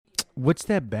What's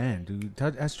that band, dude?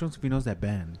 Ask Jones if he knows that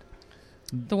band.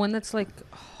 The one that's like,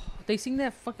 they sing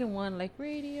that fucking one like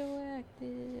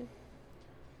radioactive.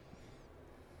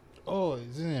 Oh,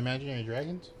 isn't it Imaginary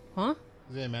Dragons? Huh?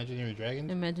 Is it Imaginary Dragons?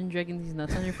 Imagine dragging these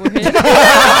nuts on your forehead.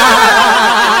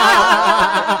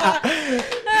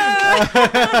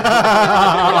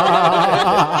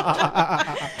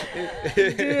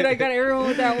 Dude, I got everyone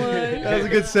with that one. That was a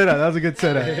good setup. Look at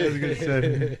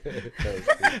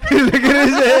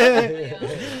his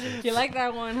head. You like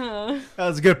that one, huh? That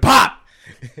was a good pop.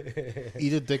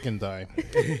 Eat a dick and die.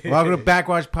 Welcome to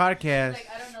Backwatch Podcast. Like,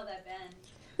 I don't know that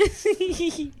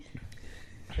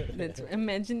band. That's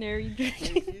imaginary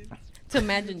dragons. It's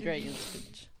Imagine Dragons,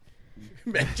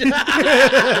 bitch.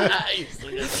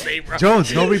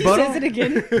 Jones, no rebuttal. Says it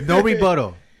again. No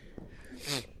rebuttal.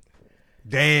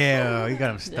 Damn, you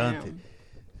got him stunted.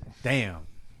 Damn.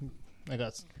 I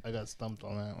got stumped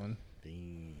on that one.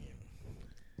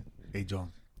 Hey,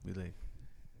 Jones, be like,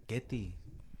 get the.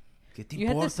 You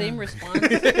had the same response. You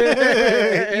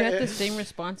had the same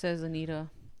response as Anita.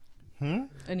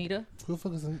 Anita? Who the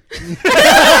fuck is that?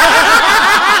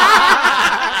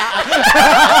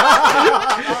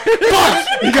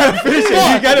 You gotta finish it.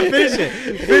 You gotta finish it.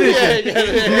 Finish it. You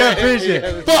gotta finish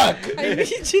it. Fuck! I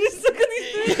need you to suck on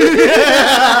these things.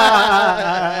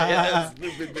 Yeah,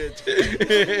 stupid bitch.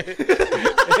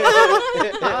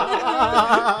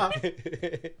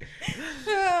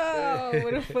 Oh,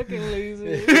 what a fucking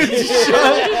loser.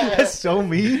 That's so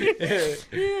mean.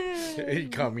 He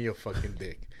called me a fucking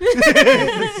dick.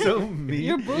 That's so mean.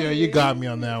 You're bullying. Yeah, you got me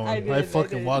on that one. I did.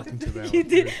 fucking walked into that You one.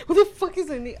 did. What the fuck is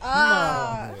Anita?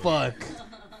 Ah. Fuck.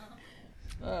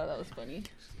 Oh, that was funny.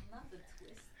 Not the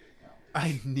twist.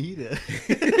 I need it.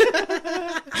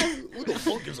 Who the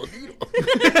fuck is Anita?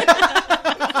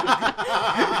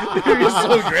 You're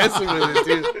so aggressive with it,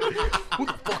 dude. Who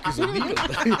the fuck is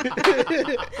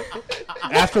Anita?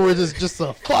 Afterwards, it's just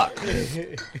a fuck.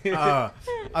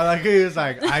 I like it. It's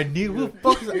like, I need. Who the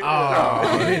fuck is. Oh,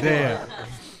 damn.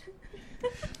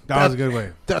 That was a good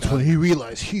way. That's when he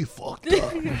realized he fucked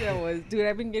up. That was. Dude,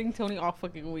 I've been getting Tony all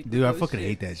fucking week. Dude, I fucking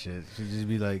hate that shit. Should just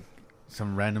be like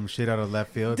some random shit out of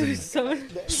left field. Dude, and-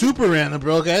 Super random,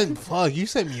 bro. Guys, fuck, you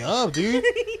set me up, dude.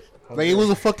 Like it was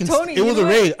a fucking. Tony, it was you a know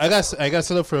raid. I got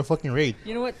set up for a fucking raid.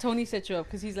 You know what? Tony set you up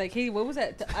because he's like, hey, what was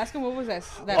that? Ask him what was that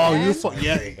Oh, band? you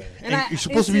yeah. And I You're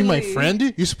supposed to be my instantly- friend,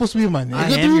 dude. You're supposed to be my nigga, I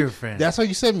am dude. your friend. That's how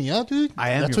you set me up, dude. I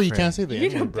am That's your why you friend. can't say the You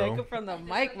N can word, back bro. up from the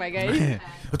mic, my guy.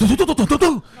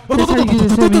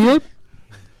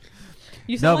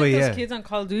 You sound No, like but those yeah. kids on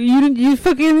Call of Duty. You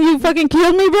fucking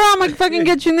killed me, bro. I'm gonna fucking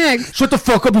get you next. Shut the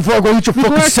fuck up before I go eat your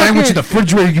Before I fucking sandwich in the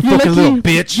refrigerator, you fucking lucky- little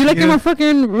bitch. You like know? my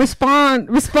fucking respond.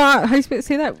 How you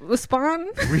say that? Respond?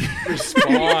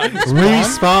 Respawn.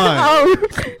 Respawn. Oh.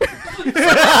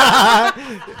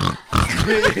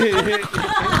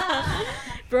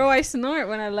 Bro, I snort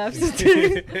when I laugh.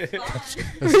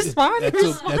 Respond?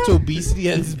 That's obesity.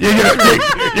 That's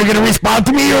You're gonna respond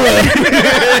to me or what?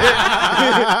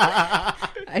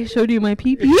 I showed you my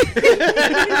pee-pee.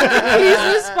 Please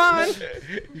respond.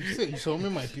 You showed me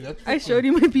my pee. I showed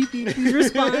you my pee-pee. Please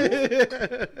respond.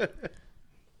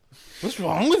 What's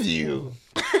wrong with you?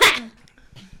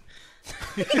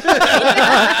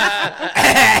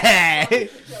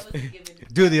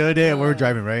 Dude, the other day we were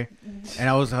driving, right? And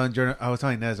I was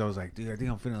telling Nez, I was like, dude, I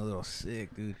think I'm feeling a little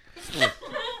sick, dude.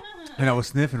 And I was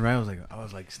sniffing, right? I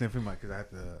was like sniffing because I had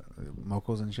the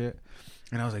mocos and shit.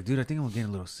 And I was like, dude, I think I'm getting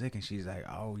a little sick. And she's like,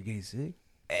 oh, you getting sick?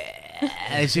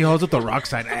 And she holds up the rock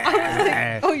sign.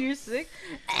 Oh, you're sick?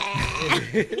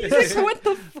 He's like, what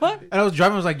the fuck? And I was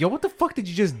driving. I was like, yo, what the fuck did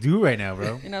you just do right now,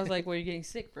 bro? And I was like, well, you're getting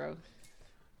sick, bro.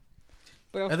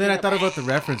 But And then I thought about the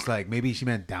reference, like maybe she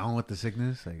meant down with the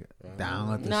sickness, like down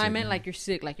with the. No, sickness. I meant like you're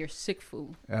sick, like you're sick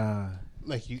fool.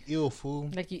 Like you ill fool.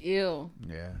 Like you ill.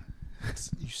 Yeah.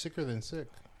 You sicker than sick.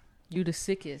 You the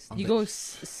sickest. You go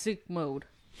sick mode.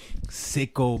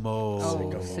 Sicko mode.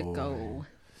 Oh, sicko.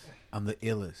 I'm the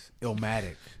illest,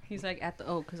 illmatic. He's like at the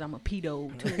O because I'm a pedo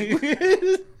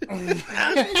too.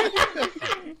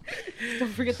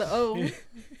 Don't forget the O.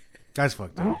 That's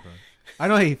fucked up, bro. I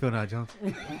know how you feel now, Jones.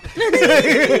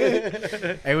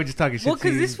 Hey, we're just talking shit. Well,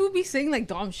 because to you. this fool be saying like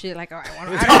dumb shit. Like, I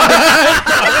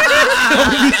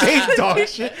You say dog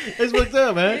shit. It's fucked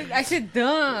up, man. I said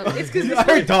dumb. It's because I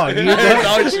heard dog. You heard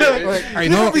dog shit. I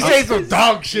know. Be saying some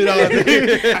dog shit on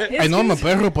there. I know I'm a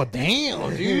perro, but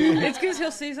damn, dude. It's because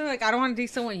he'll say something like, I don't want to date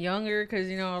someone younger because,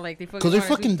 you know, like they fucking Because they're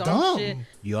wanna do fucking dumb. shit.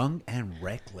 Young and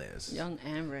reckless. Young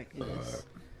and reckless.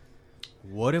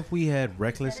 What if we had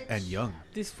reckless and young?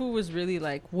 This fool was really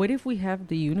like, what if we have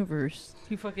the universe?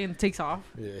 He fucking takes off.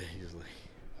 Yeah, he's like,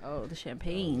 Oh, the The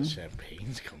champagne.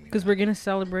 champagne's coming. Because out. we're gonna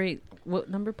celebrate. What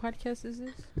number podcast is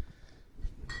this?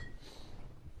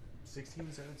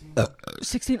 16, 17?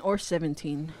 16 or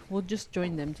 17. We'll just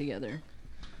join them together.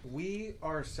 We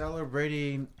are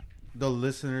celebrating the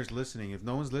listeners listening. If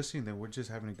no one's listening, then we're just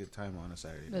having a good time on a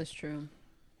Saturday. That's true.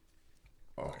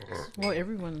 Well,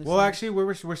 everyone listens. Well, actually,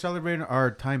 we're celebrating our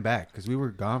time back because we were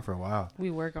gone for a while. We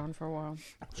were gone for a while.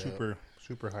 Super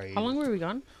high. How long were we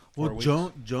gone? Well, 4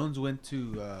 weeks. Jones went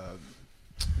to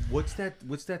what's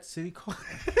that city called?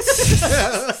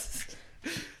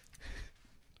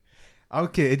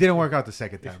 Okay, it didn't work out the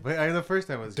second time, but the first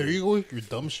time was. There you go with your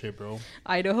dumb shit, bro.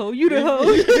 Idaho, Idaho.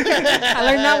 I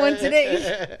learned that one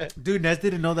today. Dude, Nez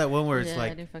didn't know that one where it's Yeah, I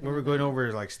like didn't fucking we were know going that.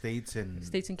 over like states and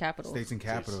Capitals. States and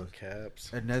capitals.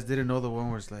 Caps. And Nez didn't know the one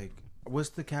where it's like, what's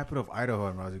the capital of Idaho?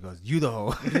 And Rosie goes,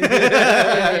 Idaho.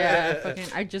 Yeah, fucking.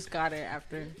 I just got it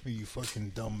after. You fucking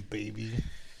dumb baby.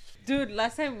 Dude,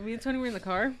 last time me and Tony were in the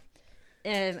car,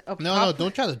 and a No, cop-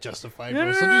 don't try to justify, No, bro.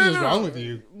 no, no, Something's no, just no. wrong with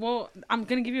you. Well, I'm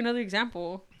gonna give you another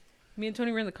example. Me and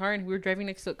Tony were in the car, and we were driving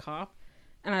next to a cop,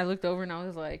 and I looked over and I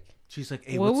was like, She's like,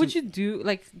 hey, "What would you do?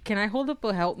 Like, can I hold up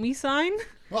a help me sign?"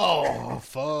 Oh,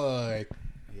 fuck.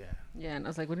 Yeah. Yeah, and I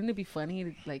was like, "Wouldn't it be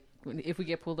funny, like, if we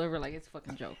get pulled over, like it's a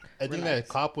fucking joke?" I think that Relax.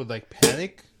 cop would, like,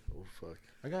 panic. Oh fuck.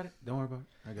 I got it. Don't worry about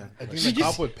it. I got I it. think You the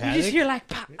cop would you panic. just hear like,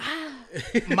 "Pa, ah,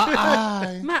 My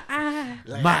eye. my eye."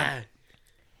 My.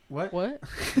 What? What?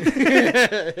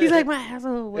 He's like, my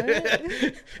asshole. What?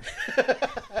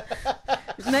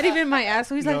 It's not even my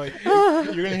asshole. He's No, like,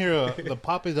 you're gonna hear the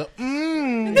pop is a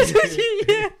mmm.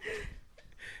 yeah.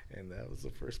 And that was the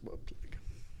first butt plug.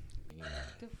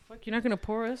 The fuck, you're not gonna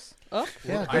pour us up?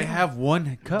 Yeah, I have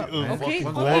one cup. Man. Okay,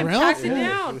 One fucking go around? pass it Yeah.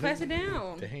 down. Pass it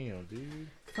down. Damn, dude.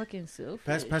 Fucking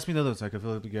selfish. Pass me the other so I can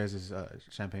fill up you guys'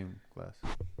 champagne glass.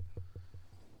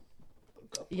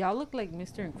 Y'all look like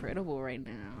Mr. Incredible right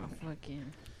now.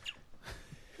 Fucking.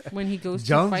 When he goes to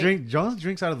Jones fight.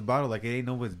 drinks out of the bottle like it ain't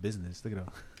nobody's business. Look at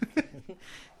him.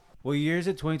 What year is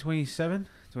it? 2027?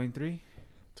 23?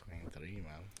 23, man.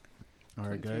 All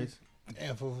right, guys.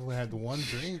 Yeah, if we had one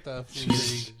drink, that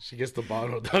She gets the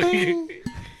bottle, doggy.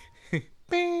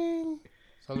 bing.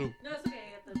 Salud. No, it's okay.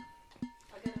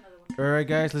 I'll get another one. All right,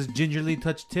 guys. Let's gingerly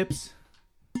touch tips.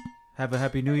 Have a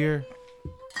happy New Year.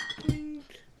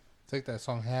 Take that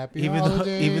song, Happy Even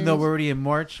Holidays. though we're already in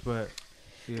March, but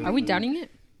Are we downing it?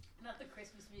 Not the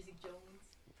Christmas music, Jones.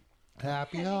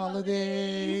 Happy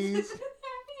Holidays. Happy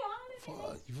holidays.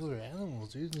 Fuck, you fools are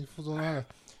animals, dude. You fools don't know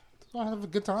how to have a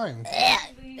good time.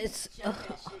 It's.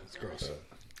 It's gross.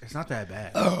 it's not that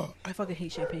bad. I fucking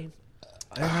hate champagne.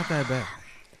 It's not that bad.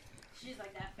 She's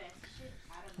like that fancy shit.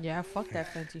 I don't know. Yeah, fuck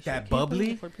that fancy shit. That Can you put it bubbly?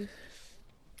 on the floor,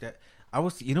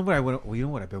 please? You know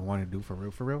what I've been wanting to do for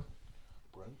real?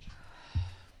 Brunch.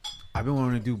 I've been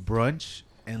wanting to do brunch,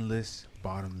 endless,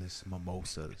 bottomless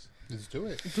mimosas. Let's do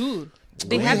it. Dude,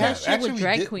 they have that shit with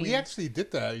drag we queens. We actually did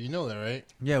that. You know that, right?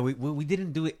 Yeah, we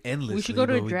didn't do it endlessly. We should go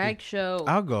to a but we drag did- show.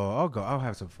 I'll go. I'll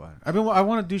have some fun. I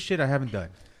want to do shit I haven't done.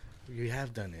 You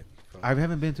have done it. I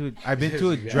haven't been to. I've been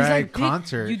to a He's like, drag "Bitch,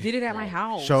 concert You did it at my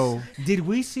house. show. Did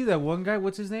we see that one guy?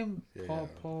 What's his name? Yeah,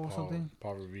 Paul something.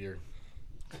 Paul Revere.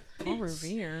 Paul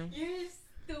Revere. You're We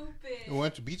stupid.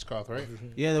 went to Beechcroft, right?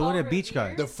 Yeah, the one at Paul Beach Guy.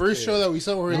 Revere? The first show that we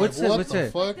saw, we were What's like, it- what what's the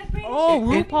it? fuck? Oh,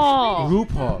 RuPaul.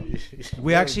 RuPaul.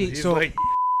 We actually He's so like,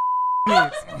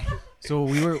 so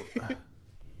we were.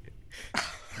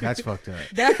 That's fucked up.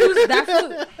 That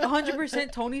was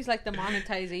 100% Tony's like the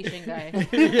monetization guy.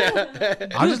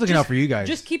 I'm just looking out for you guys.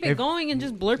 Just keep it If- going and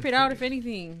just blurp it out if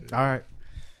anything. All right,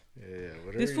 yeah,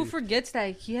 whatever. This fool forgets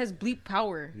that he has bleep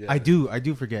power. Yeah. I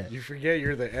do forget. You forget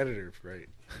you're the editor, right?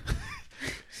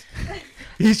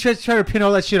 He's just trying to pin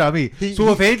all that shit on me. So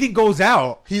if anything goes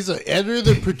out, He's the editor,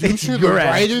 the producer, the your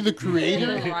ass. writer, the The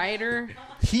creator. writer.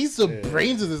 He's the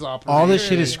brains of this operation. all this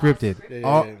shit is scripted.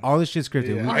 Yeah. All this shit's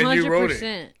scripted. Yeah. We, I knew you wrote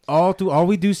it. 100%. all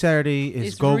we do Saturday is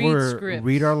Is go read over, scripts.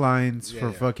 read our lines Yeah, for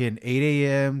yeah. fucking 8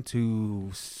 a.m. to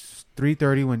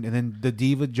 3:30 and then the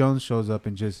Diva Jones shows up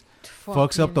and just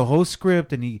fucks up the whole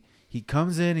script, and he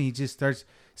comes in and he just starts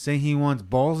saying he wants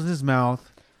balls in his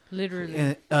mouth Literally.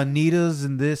 and Anita's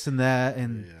and this and that,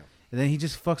 and Yeah. then he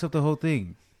just fucks up the whole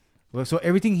thing. Well, so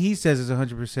everything he says is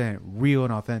 100% real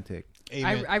and authentic.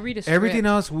 Amen. I read a script. Everything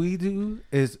else we do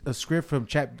is a script from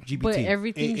Chat GPT. But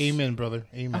everything's Amen, brother.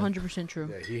 Amen. 100% true.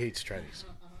 Yeah, he hates trannies.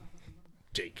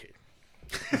 JK.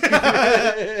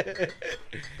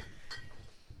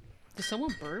 Did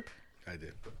someone burp? I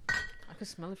did. I could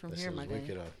smell it from That here, shit my was guy.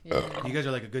 wicked up. Yeah. You guys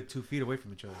are like a good 2 feet away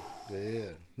from each other. Yeah.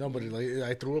 No, but like,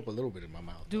 I threw up a little bit in my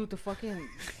mouth. Dude,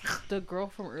 the girl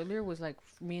from earlier was like,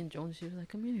 me and Jones, she was like,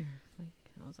 come here. Like,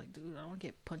 I was like, dude, I don't want to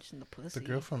get punched in the pussy. The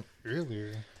girl from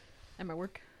earlier. At my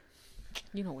work.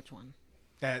 You know which one.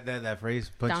 That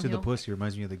phrase, punch to the pussy,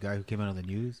 reminds me of the guy who came out on the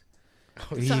news.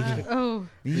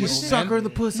 You suck her in the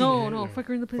pussy. No, fuck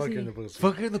her in the pussy.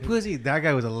 Fuck her in the pussy. That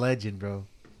guy was a legend, bro.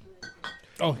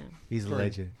 Oh, he's a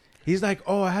legend. He's like,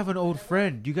 oh, I have an old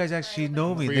friend. You guys actually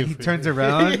know me. And then he turns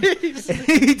around.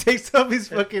 He takes off his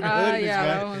fucking hood. Yeah,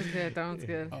 that one's good. That one's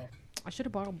good. Oh. I should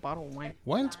have bought a bottle of wine.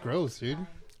 Wine's gross, dude.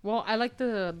 Well, I like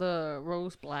the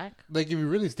rose black. Like if you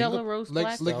really Stella Rose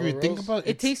black. Like if you think about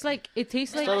it, tastes like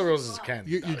Stella Rose is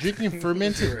candy. You're drinking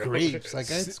fermented grapes. Like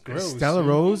it's gross. Stella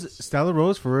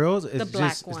Rose for reals is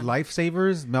just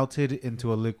lifesavers melted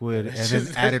into a liquid and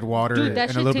then added water and a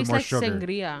little bit more sugar.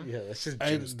 Sangria. Yeah, that's just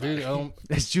juice.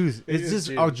 That's juice. It's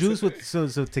just juice with so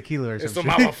tequila or something. It's some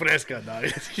agua fresca, dog.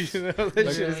 You know,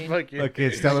 that shit is fucking.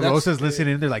 Okay, Stella Rosa's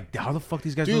listening. They're like, how the fuck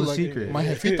these guys know the secret? My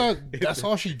he thought that's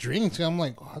all she drinks. And I'm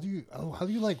like, how do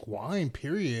you like wine?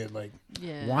 Period. Like,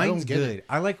 wine's good.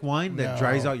 I like wine that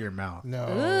dries out your mouth.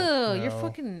 No, you're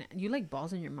fucking. You like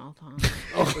balls in your mouth, huh?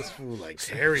 Oh, this fool likes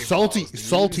hairy salty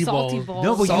balls.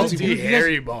 No, but salty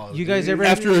hairy balls. You guys ever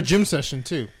after a gym session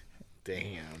too?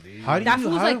 Damn, dude. How do you?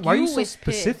 Why are you so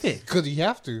specific? Because you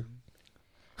have to.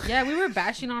 Yeah, we were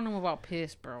bashing on him about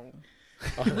piss, bro.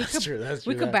 Oh, that's true.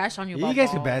 We could bash on you. Yeah, about you guys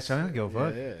balls. could bash on. I don't give a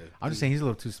fuck. Yeah. I'm just saying he's a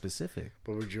little too specific.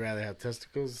 But would you rather have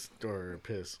testicles or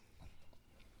piss?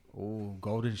 Oh,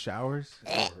 golden showers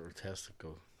or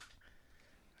testicles.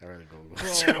 I'd rather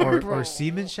go or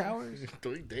semen showers.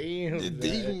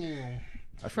 Damn.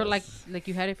 For like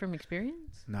you had it from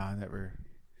experience? Nah, never.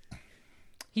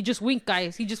 He just winked,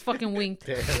 guys. He just fucking winked.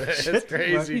 Damn, that's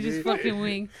crazy. He just fucking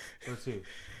winked. Let's see.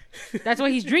 That's why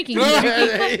he's drinking.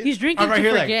 He's drinking right to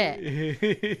here,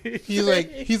 forget.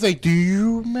 He's like, do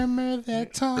you remember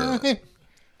that time?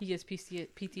 He gets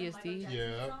PTSD.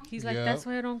 Yeah. He's like, that's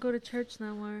why I don't go to church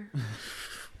no more.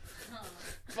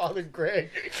 Father Greg.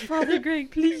 Father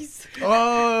Greg, please.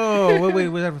 Oh, wait,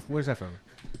 where's that from?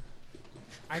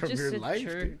 I From just your said life,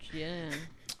 church, yeah.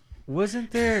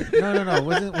 Wasn't there? No.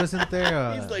 Wasn't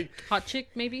there? He's like hot chick,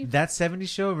 maybe. That '70s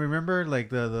show. Remember, like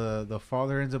the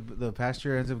father the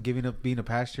pastor ends up giving up being a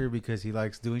pastor because he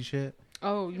likes doing shit.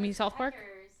 Oh, you mean South Park?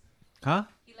 Huh?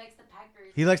 He likes the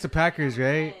Packers. He likes the Packers,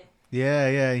 right?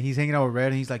 Yeah. He's hanging out with Red,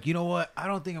 and he's like, you know what? I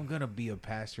don't think I'm gonna be a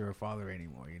pastor or father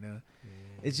anymore. You know,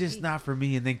 it's just not for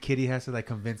me. And then Kitty has to like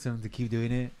convince him to keep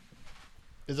doing it.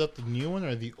 Is that the new one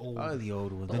or the old? Oh, the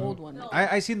old one. The old one.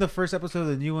 I seen the first episode of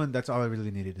the new one. That's all I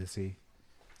really needed to see.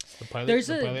 The pilot.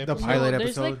 The pilot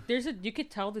episode. You could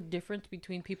tell the difference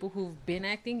between people who've been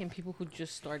acting and people who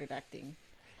just started acting.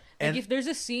 Like And if there's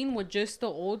a scene with just the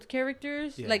old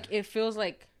characters, like it feels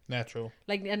like natural,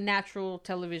 like a natural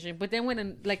television. But then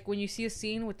when you see a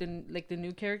scene with the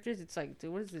new characters, it's like,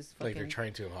 dude, what is this? Fucking, like you're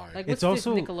trying too hard. Like what's this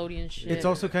Nickelodeon shit? It's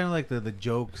also kind of like the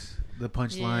jokes, the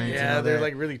punchlines. Yeah, they're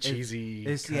like really cheesy.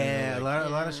 A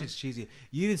lot of shit's cheesy.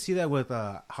 You even see that with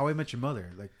How I Met Your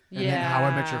Mother, like and then How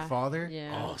I Met Your Father.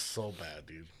 Yeah. Oh, so bad,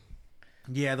 dude.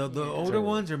 Yeah, the older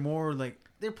ones are more like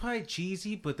they're probably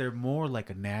cheesy, but they're more like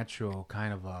a natural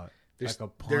kind of like a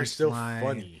punchline. They're still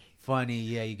funny. Funny,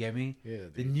 yeah, you get me? Yeah.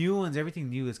 The new ones, everything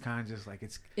new is kind of just like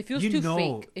it feels too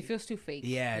fake. It feels too fake.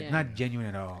 Yeah, it's not genuine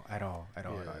at all.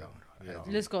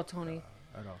 Let's go, Tony.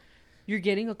 At all. You're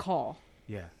getting a call.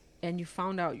 Yeah. And you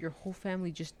found out your whole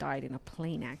family just died in a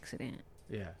plane accident.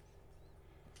 Yeah.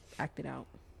 Act it out.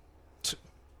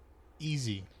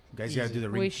 Easy. You guys gotta do the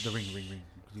ring. The ring.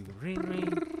 Do the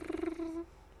ring.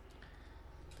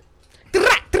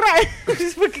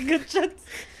 Just fucking good shots.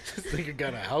 This nigga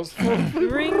got a house phone.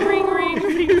 Ring.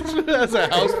 That's a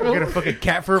house phone. You got a fucking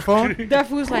cat for a phone? That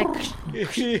fool's like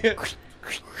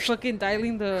fucking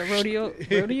dialing the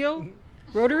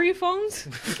rotary phones.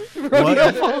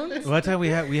 Rodeo phones. One time we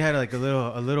had like a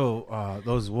little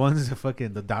those ones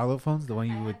the dial-up phones, the one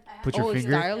you would put your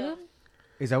finger. Dial-up?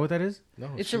 Is that what that is? No,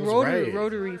 it's a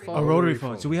rotary phone. A rotary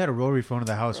phone. So we had a rotary phone in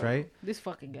the house, right? This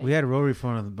fucking guy. We had a rotary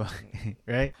phone in the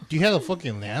right? Do you have a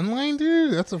fucking landline,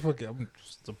 dude? That's a fucking. I'm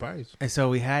surprised. And so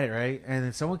we had it, right? And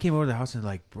then someone came over to the house and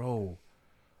like, bro,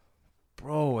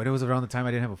 and it was around the time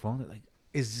I didn't have a phone. They're like,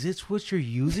 is this what you're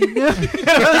using now?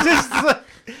 I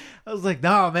was like,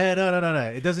 no, man,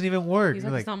 no. It doesn't even work. He's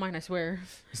like, it's not mine, I swear.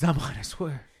 It's not mine, I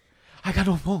swear. I got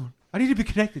no phone. I need to be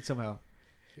connected somehow.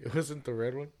 It wasn't the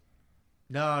red one?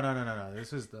 No.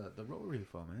 This is the rotary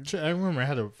phone, man. I remember I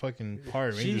had a fucking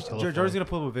Power Rangers telephone. George's gonna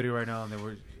pull up a video right now, and then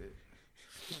we're.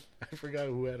 I forgot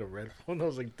who had a red phone. I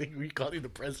was like, think we called you the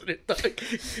president.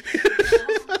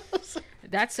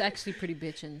 That's actually pretty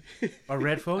bitchin'. A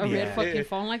red phone? A Yeah. red fucking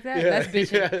phone like that? Yeah, That's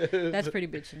bitchin'. yeah. That's pretty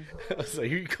bitchin'. I was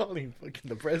like, you calling fucking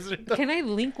the president? Can I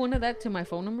link one of that to my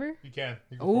phone number? You can.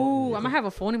 Ooh, I'm gonna have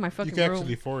a phone in my You fucking can room.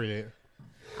 actually forward it.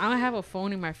 I'm gonna have a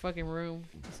phone in my fucking room.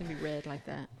 It's gonna be red like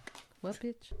that. What,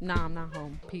 bitch? Nah, I'm not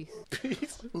home. Peace.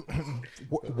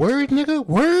 Word, nigga.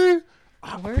 Word.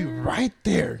 I'll be Word. right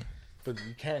there. But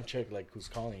you can't check like who's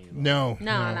calling you. No.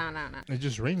 Nah. It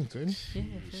just rings, dude. Yeah,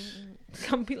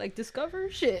 come be like Discover.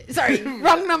 Shit. Sorry,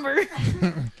 wrong number.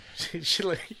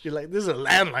 You're like, this is a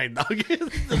landline, dog.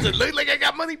 Does it look like I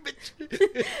got money, bitch?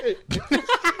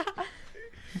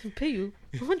 I'll pay you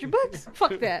 $100.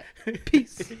 Fuck that.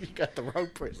 Peace. You got the wrong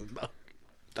person, dog.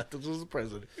 Thought this was the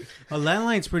president. A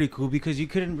landline's pretty cool because you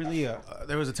couldn't really.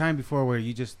 There was a time before where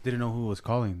you just didn't know who was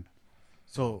calling,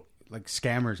 so like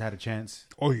scammers had a chance.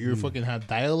 Or you fucking had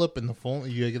dial up in the phone.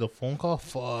 You get a phone call.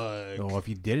 Fuck. So if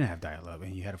you didn't have dial-up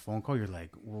and you had a phone call, you're like,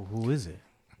 well, who is it?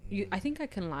 I think I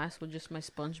can last with just my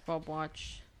SpongeBob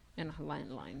watch and a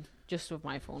landline, just with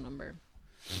my phone number.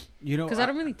 You know, Because I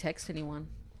don't really text anyone.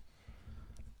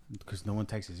 because no one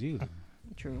texts you.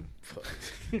 True.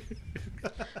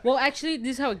 Well, actually,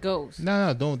 this is how it goes.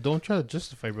 No, don't try to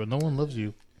justify, bro. No one loves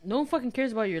you. No one fucking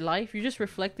cares about your life. You're just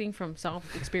reflecting from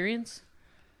self-experience.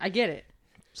 I get it.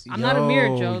 I'm not a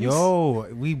mirror, Jones. Yo,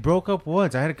 we broke up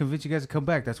once. I had to convince you guys to come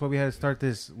back. That's why we had to start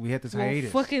this. We had this Well,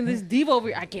 hiatus. fucking this diva over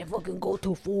here. I can't fucking go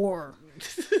till 4.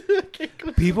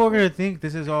 People are gonna think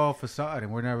this is all facade,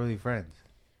 and we're not really friends.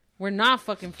 We're not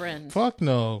fucking friends. Fuck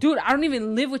no. Dude, I don't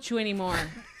even live with you anymore.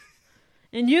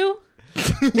 And you?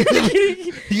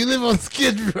 You live on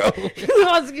Skid Row.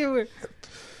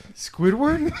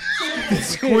 Squidward? Did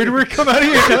Squidward come out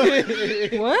of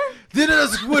here? What? Did a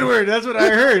Squidward? That's what I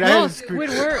heard. I No, heard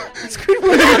Squidward.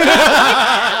 Squidward.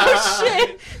 Oh,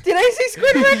 shit. Did I say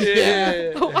Squidward?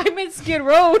 Yeah. Oh, I meant Skid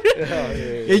Road.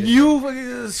 And you,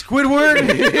 Squidward?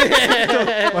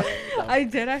 I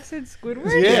did. I said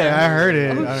Squidward? Yeah, I heard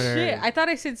it. Oh, I heard shit. it. I thought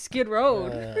I said Skid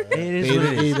Road. It is what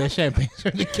it Hey, is. that champagne's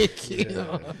trying to kick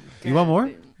you. You want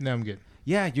more? No, I'm good.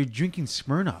 Yeah, you're drinking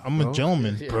Smirnoff. I'm bro. a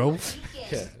gentleman, bro.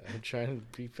 Yeah, I'm trying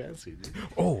to be fancy, dude.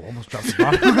 Oh, almost dropped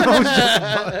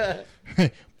the bottle.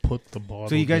 Put the bottle.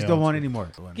 So you guys down. don't want any more?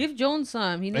 Give Jones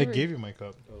some. He I never... gave you my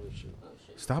cup. Oh, shit.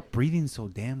 Stop breathing so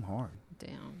damn hard.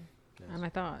 Damn. And I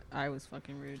thought I was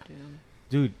fucking rude to him.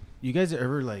 Dude, you guys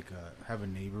ever like have a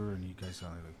neighbor and you guys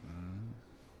sound like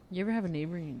You ever have a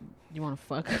neighbor and you want to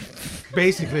fuck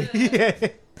basically. Yeah.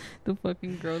 the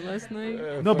fucking girl last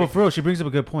night? No, but for real, she brings up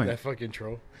a good point. That fucking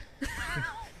troll.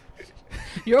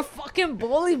 You're a fucking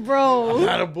bully, bro. I'm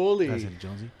not a bully. Cousin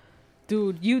Jonesy.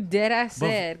 Dude, you dead ass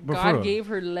said but for God real. gave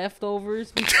her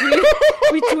leftovers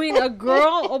between a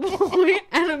girl, a boy,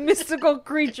 and a mystical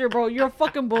creature, bro. You're a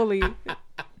fucking bully.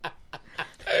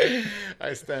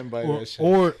 I stand by Or, that shit.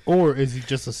 or is he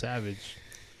just a savage?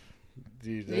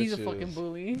 Dude, that He's a shit fucking is-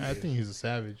 bully. I think he's a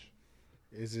savage.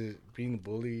 Is it being a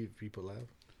bully if people laugh?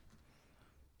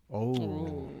 Oh.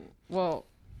 Ooh. Well,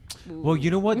 Well,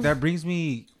 you know what? That brings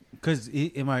me because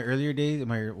in my earlier days,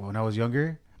 when I was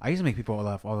younger, I used to make people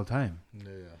laugh all the time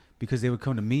Yeah. because they would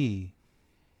come to me.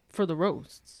 for the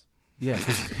roasts. Yeah,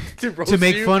 'cause- To to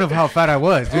make fun of how fat I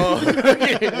was. Dude.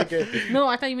 Oh, okay. No,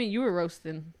 I thought you meant you were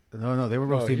roasting. No, they were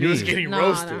Oh, roasting he was me, getting Nah,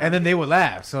 roasted. nah. and then they would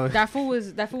laugh. So That fool was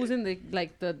in the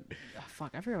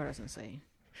fuck. I forgot what I was gonna say.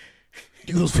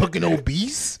 He was fucking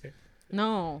obese.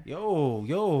 No.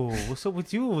 yo, what's up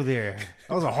with you over there?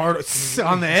 That was a hard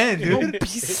on the end, dude.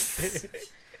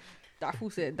 That fool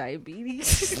said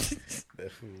diabetes.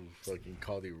 That fool fucking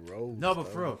called it rose. No, but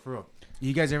for real.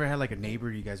 You guys ever had like a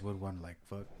neighbor you guys would want to like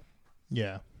fuck?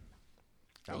 Yeah.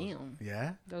 That was- Damn.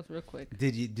 Yeah. That was real quick.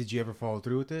 Did you ever follow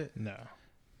through with it? No.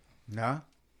 Nah.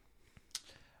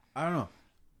 I don't know.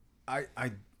 I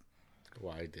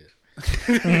Well, I did.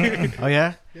 oh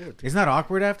yeah. Yeah, dude. It's not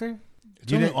awkward after.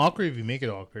 It's You only know- awkward if you make it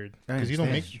awkward. I Because you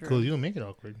don't make understand. it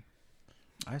awkward.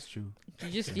 That's true. You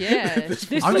just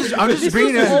this I'm was- just this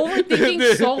bringing was it.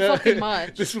 overthinking so fucking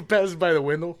much. This one passes by the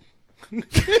window.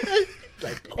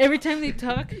 Every time they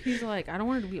talk, he's like, I don't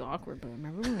want it to be awkward, but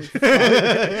remember when we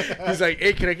He's like,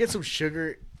 hey, can I get some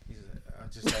sugar?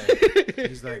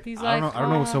 He's like, He's I don't know. like, I don't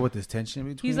know what's up with this tension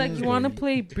between. He's like, us, you want to but-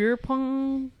 play beer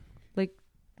pong? Like,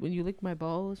 when you lick my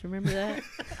balls? Remember that?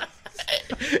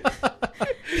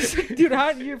 He's like, dude,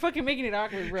 you're fucking making it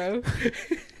awkward, bro.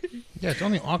 Yeah, it's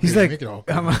only awkward He's if you like, make it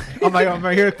awkward. I'm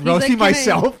right here roasting like,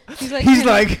 myself. He's like, He's can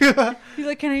I- like, he's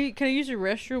like, can I use your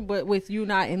restroom, but with you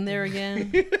not in there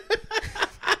again?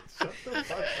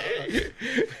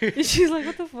 And she's like,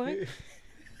 what the fuck?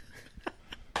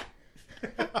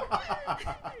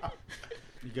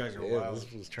 You guys are Yeah, wild.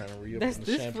 this was trying to re-up That's on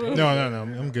the this champagne. fool. No,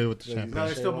 I'm good with the champagne. No,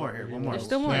 there's still more here. One more. There's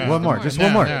still more. Yeah. One more. There's Just still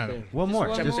one more. Nah. One more.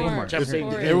 Just Just one one more. more. Just Just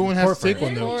one for more. it. Everyone has Pour to take for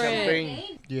one it. though.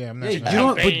 Champagne. Yeah, I'm not. Hey, you nah.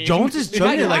 don't. But Jones is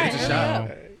chugging it like it's a Yeah.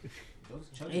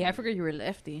 shot. Yeah, I forgot you were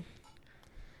lefty.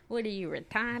 What are you,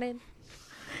 retarded?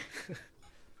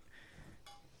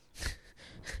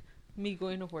 Me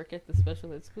going to work at the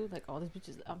special ed school, like all these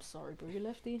bitches. I'm sorry, bro, you're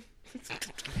lefty.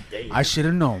 I should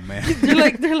have known, man.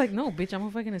 they're like, no, bitch, I'm a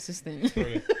fucking assistant.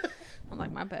 I'm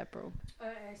like, my bad, bro.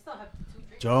 I still have 2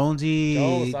 drinks. Jonesy.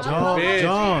 Jones, Jones. I'm a bitch. Jones.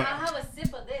 I'll have a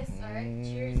sip of this. All right.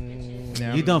 Cheers, bitches.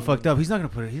 Yeah, You done fucked up. He's not gonna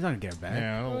put it. He's not gonna get it back.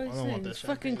 Yeah, I Bro, don't want that it's shit.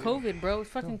 fucking COVID, bro. It's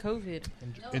fucking COVID.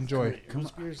 Enjoy. Come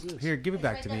Whose beer is this? Here, give it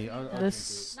back to me. I'll drink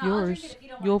That's No, I'll drink yours. it if you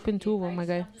don't You want open to 2 of drink them, my it.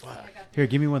 guy. I'm just like, I got it. Here,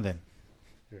 give me one then.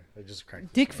 Here, I just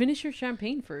cracked. Dick, finish your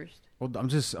champagne first. Well, I'm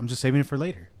just saving it for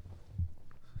later.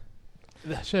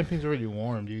 That champagne's already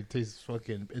warm, dude. It tastes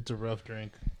fucking. It's a rough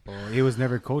drink. Well, it was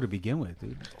never cold to begin with,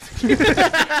 dude.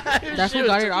 That's what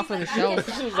got it off of the shelf.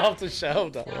 This was off the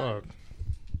shelf, dog. Fuck.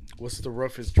 What's the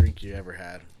roughest drink you ever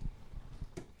had?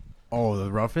 Oh,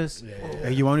 the roughest. Yeah.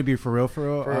 Hey, you want me to be for real? For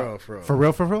real? For real, for real. For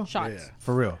real? For real? Shots. Yeah.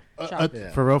 For real? Shots.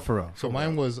 Yeah. For real? For real? So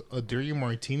mine was a dirty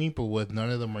martini, but with none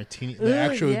of the martini, the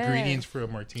actual yeah. ingredients for a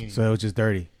martini. So it was just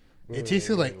dirty. It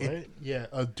tasted like What?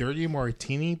 a dirty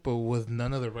martini, but with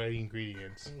none of the right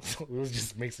ingredients. It was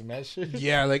just mixing that shit.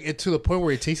 Yeah, like it to the point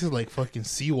where it tasted like fucking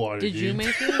seawater. Did dude. you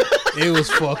make it? It was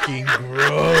fucking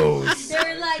gross, They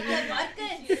were like, the vodka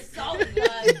and salt,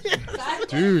 vodka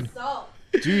Dude. and salt.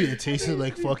 dude. It tasted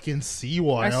like fucking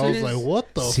seawater. As I soon was as- like,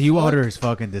 what the Seawater fuck? is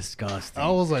fucking disgusting. I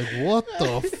was like, what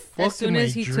the fuck? As soon am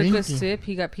as I he drinking? took a sip,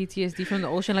 he got PTSD from the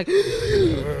ocean. Like,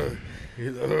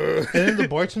 And then the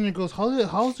bartender goes,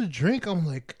 how's the drink? I'm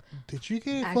like, did you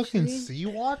get fucking Actually-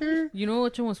 seawater? you know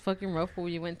which one was fucking rough? When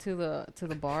we went to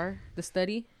the bar, the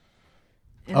study.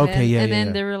 And Okay, then, yeah, And yeah, then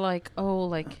yeah. they were like, oh,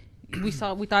 like we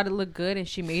thought it looked good, and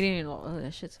she made it, and oh,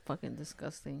 that shit's fucking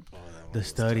disgusting. The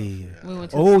study. We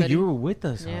went to the Oh, study. you were with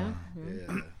us, Yeah.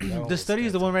 huh? Yeah. The study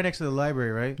is the one right next to the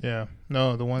library, right? Yeah.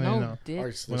 No, the one in No,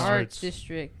 Arts Arts Arts.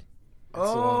 District.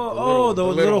 Oh, the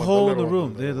little hole in the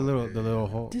room. The The little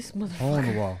hole. This Hole in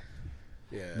motherfucker. the wall.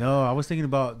 Yeah. No, I was thinking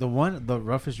about the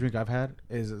roughest drink I've had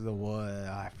is the one,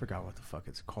 I forgot what the fuck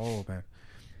it's called, man.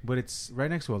 But it's right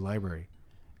next to a library.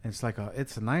 And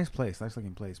it's a nice place, nice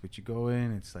looking place. But you go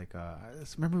in, it's like,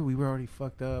 remember we were already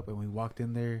fucked up and we walked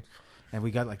in there and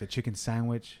we got like the chicken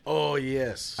sandwich. Oh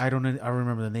yes. I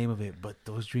remember the name of it, but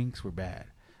those drinks were bad.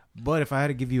 But if I had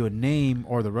to give you a name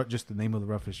or just the name of the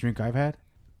roughest drink I've had,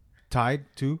 tied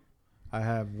two, I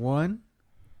have one,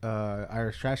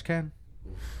 Irish trash can.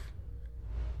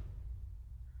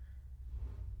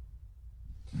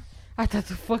 I thought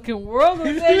the fucking world was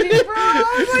ending, bro.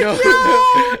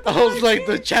 I was like,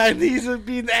 the Chinese are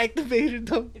being activated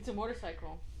though. It's a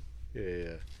motorcycle. Yeah.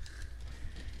 That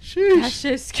Sheesh.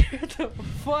 shit scared the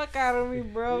fuck out of me,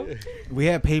 bro. We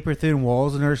had paper thin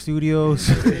walls in our studios,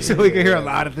 so we could hear a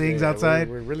lot of things outside.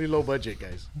 We're really low budget,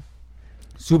 guys.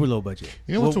 Super low budget.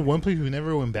 You know what's the one place we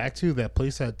never went back to? That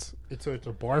place it's a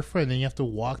bar front, and then you have to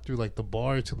walk through like the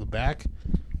bar to the back.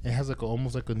 It has like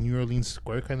almost like a New Orleans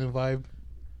Square kind of vibe.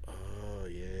 Oh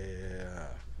yeah.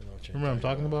 Remember what I'm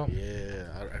talking about? Yeah,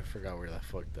 I forgot where the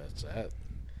fuck that's at.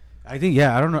 I think,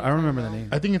 yeah, I don't know. I don't remember the name.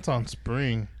 I think it's on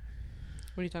Spring.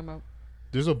 What are you talking about?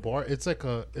 There's a bar. It's like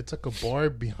a bar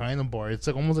behind a bar. It's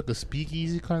like almost like a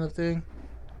speakeasy kind of thing.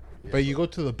 But you go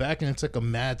to the back and it's like a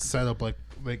mad setup. Like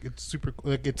it's super.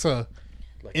 Like it's a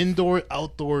Like indoor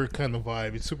outdoor kind of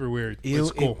vibe. It's super weird.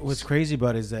 It's cool. What's crazy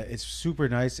about it is that it's super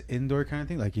nice indoor kind of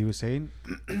thing, like you were saying.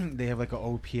 They have like an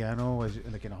old piano,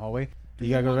 like in a hallway. You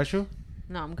gotta go to the restroom?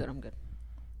 No, I'm good.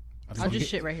 I'll just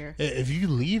shit right here. If you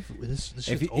leave, this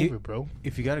shit's over, bro.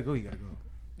 If you gotta go, you gotta go.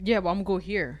 Yeah, well, I'm gonna go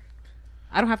here.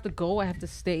 I don't have to go. I have to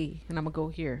stay, and I'm gonna go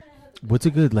here. What's a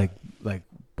good like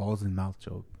balls in mouth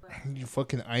joke? You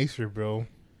fucking icer, bro.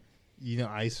 You know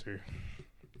icer.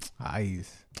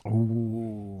 Ice.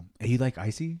 Ooh. Hey, you like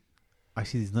icy? I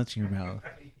see these nuts in your mouth.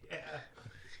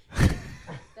 That's a good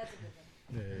one.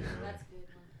 That's a good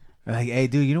one. Like, hey,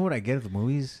 dude, you know what I get at the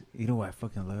movies? You know what I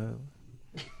fucking love?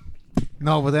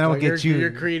 No, but then I will Like, get you.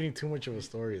 You're creating too much of a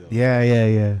story though.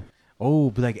 Yeah. Oh,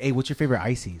 but like, hey, what's your favorite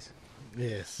ices?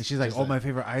 Yes. And she's like, Just oh, my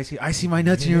favorite icy. I see my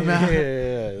nuts in your mouth.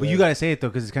 Yeah. But you gotta say it though,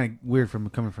 because it's kind of weird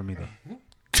coming from me though.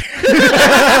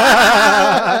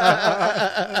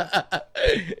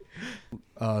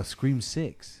 Scream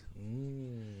 6.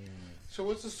 So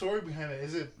what's the story behind it?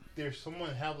 Is it there's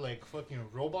someone have like fucking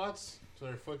robots, so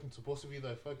they're fucking supposed to be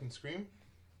like fucking Scream?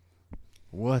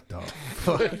 What the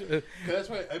fuck? That's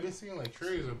why I've been seeing like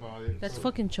trailers about it. That's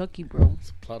fucking Chucky, bro. It's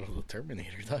the plot of the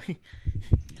Terminator, dog.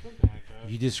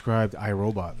 You described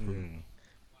iRobot food.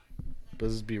 But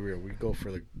let's be real. We go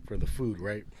for the food,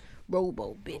 right?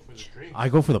 Robo bitch. I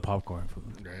go for the popcorn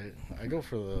food. Right. I go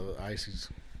for the ices.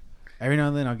 Every now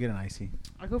and then I'll get an icy.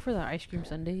 I go for the ice cream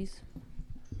sundaes.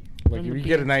 Like if you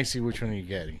get an icy, which one are you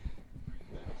getting?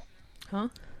 Huh?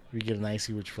 If you get an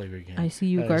icy, which flavor are you getting? I see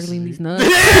you gargling these nuts. She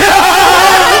played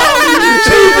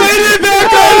it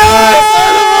back on us!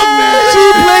 She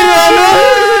played it on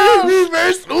us!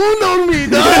 Reverse Uno me,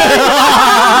 dog.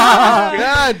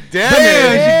 God damn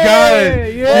Damn, it. she got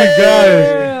it. She got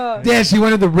it. Damn, she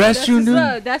went to the restroom,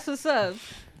 dude. That's what's up.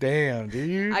 Damn, do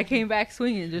you? I came back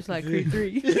swinging just like Creed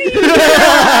 3. Fucking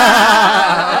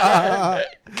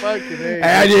A.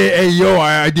 I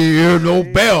didn't hear no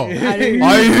bell. I didn't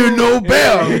hear no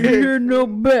bell. hear no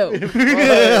bell.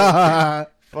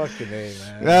 Fucking A,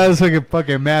 man. That was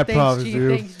fucking mad Thanks, props, G.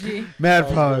 dude. Thanks, G. Mad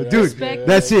props, dude. Respect,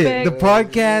 That's it. respect. The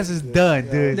podcast is done,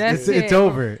 dude. That's It's it.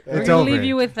 over. We're It's gonna over. leave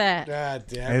you with that. God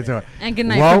damn It's it. over. And good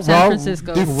night from San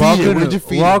Francisco.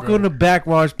 Welcome to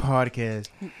Backwash Podcast,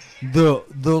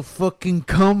 the fucking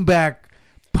comeback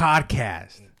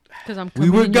podcast. Because I'm We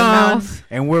coming were in your gone mouth.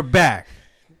 and we're back.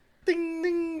 Ding,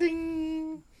 ding,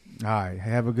 ding. All right,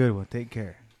 have a good one. Take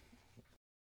care.